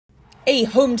A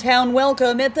hometown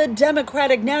welcome at the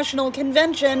Democratic National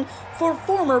Convention for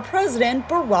former President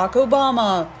Barack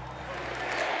Obama.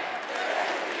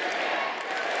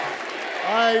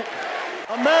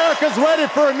 America's ready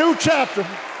for a new chapter.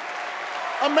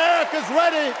 America's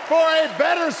ready for a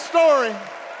better story.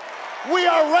 We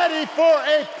are ready for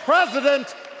a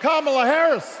President Kamala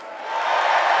Harris.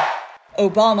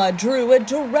 Obama drew a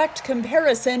direct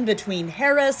comparison between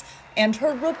Harris and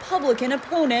her Republican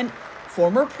opponent,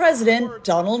 former President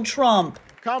Donald Trump.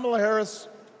 Kamala Harris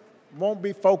won't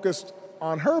be focused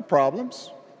on her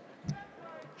problems.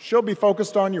 She'll be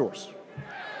focused on yours.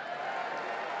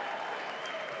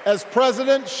 As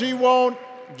president, she won't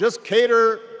just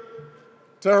cater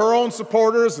to her own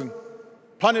supporters and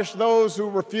punish those who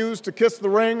refuse to kiss the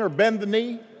ring or bend the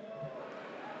knee.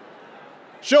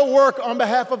 She'll work on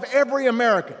behalf of every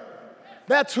American.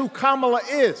 That's who Kamala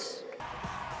is.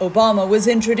 Obama was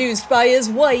introduced by his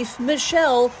wife,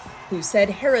 Michelle, who said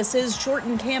Harris's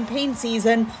shortened campaign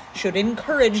season should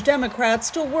encourage Democrats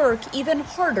to work even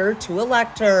harder to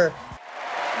elect her.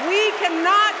 We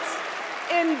cannot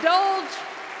indulge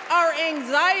our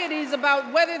anxieties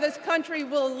about whether this country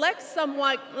will elect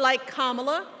someone like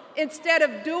Kamala instead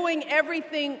of doing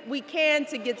everything we can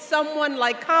to get someone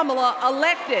like Kamala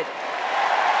elected.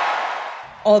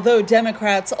 Although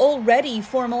Democrats already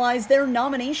formalized their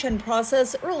nomination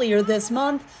process earlier this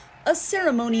month, a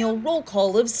ceremonial roll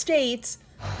call of states.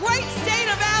 Great state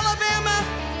of Alabama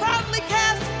proudly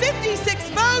cast 56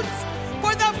 votes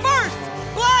for the first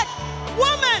Black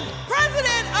woman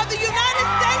president of the United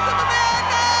States of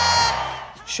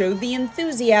America. Showed the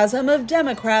enthusiasm of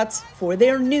Democrats for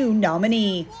their new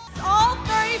nominee. All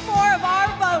 34 of our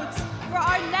votes for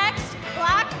our next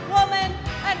Black woman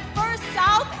and first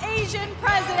South Asian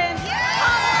president,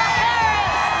 Kamala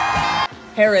Harris.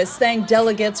 Harris thanked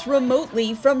delegates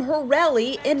remotely from her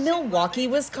rally in Milwaukee,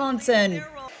 Wisconsin.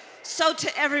 So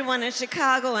to everyone in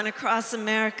Chicago and across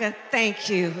America, thank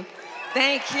you.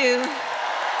 Thank you.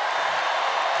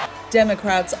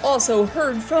 Democrats also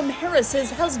heard from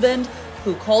Harris's husband,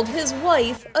 who called his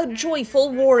wife a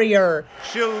joyful warrior.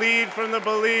 She'll lead from the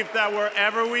belief that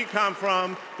wherever we come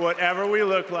from, whatever we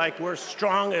look like, we're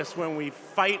strongest when we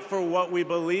fight for what we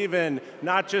believe in,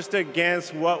 not just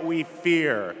against what we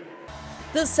fear.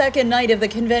 The second night of the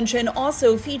convention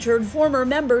also featured former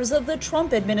members of the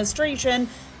Trump administration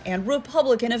and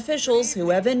Republican officials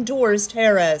who have endorsed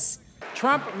Harris.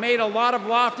 Trump made a lot of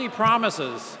lofty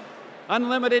promises: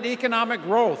 unlimited economic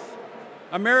growth,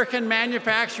 American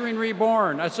manufacturing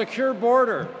reborn, a secure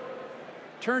border.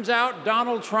 Turns out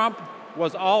Donald Trump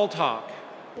was all talk.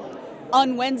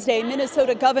 On Wednesday,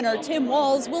 Minnesota Governor Tim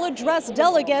Walz will address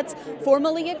delegates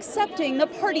formally accepting the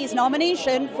party's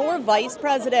nomination for vice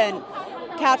president.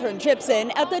 Catherine Gibson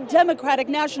at the Democratic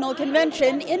National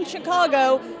Convention in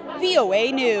Chicago,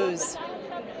 VOA News.